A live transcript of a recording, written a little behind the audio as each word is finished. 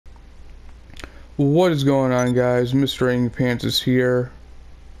What is going on, guys? Mr. Angry Pants is here,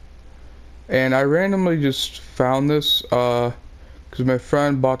 and I randomly just found this because my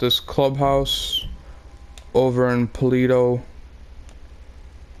friend bought this clubhouse over in Paleto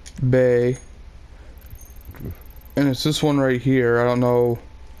Bay, and it's this one right here. I don't know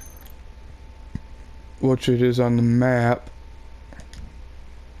which it is on the map.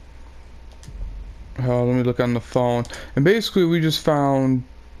 Let me look on the phone. And basically, we just found,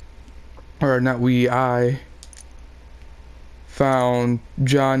 or not we, I found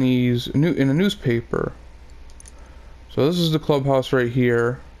Johnny's in a newspaper. So this is the clubhouse right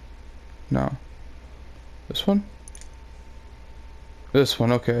here. No. This one? This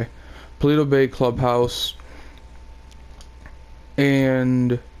one, okay. Paleto Bay Clubhouse.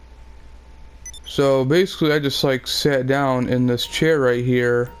 And so basically I just like sat down in this chair right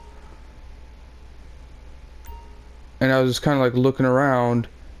here. And I was just kind of like looking around.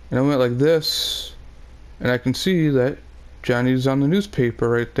 And I went like this. And I can see that Johnny's on the newspaper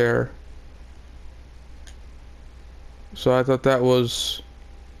right there. So I thought that was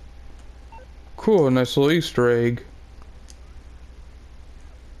cool, a nice little Easter egg.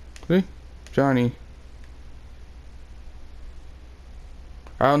 See? Johnny.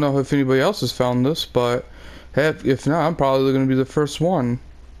 I don't know if anybody else has found this, but if not, I'm probably going to be the first one.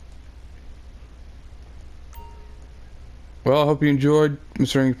 Well, I hope you enjoyed.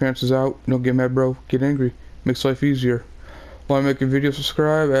 Mr. Angry Pants is out. Don't get mad, bro. Get angry. Makes life easier. Want to make a video?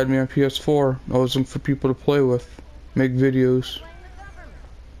 Subscribe. Add me on PS4. Always looking for people to play with. Make videos.